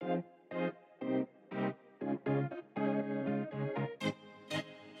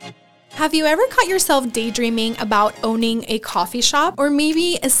Have you ever caught yourself daydreaming about owning a coffee shop or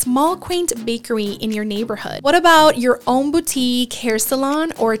maybe a small quaint bakery in your neighborhood? What about your own boutique, hair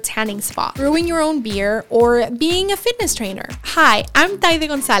salon, or tanning spa? Brewing your own beer or being a fitness trainer? Hi, I'm Tayde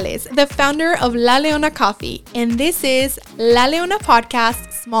Gonzalez, the founder of Leona Coffee, and this is Leona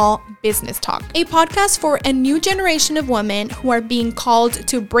Podcast Small Business Talk, a podcast for a new generation of women who are being called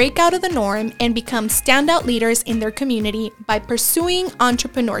to break out of the norm and become standout leaders in their community by pursuing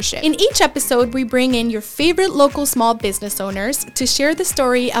entrepreneurship. In each episode, we bring in your favorite local small business owners to share the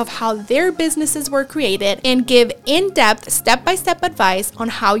story of how their businesses were created and give in-depth, step-by-step advice on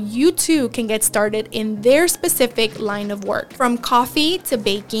how you too can get started in their specific line of work. From coffee to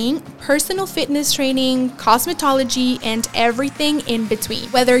baking, personal fitness training, cosmetology, and everything in between.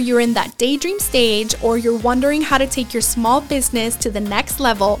 Whether you're in that daydream stage or you're wondering how to take your small business to the next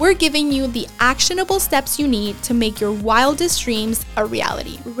level, we're giving you the actionable steps you need to make your wildest dreams a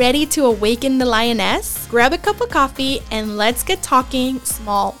reality. Ready to awaken the lioness? Grab a cup of coffee and let's get talking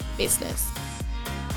small business.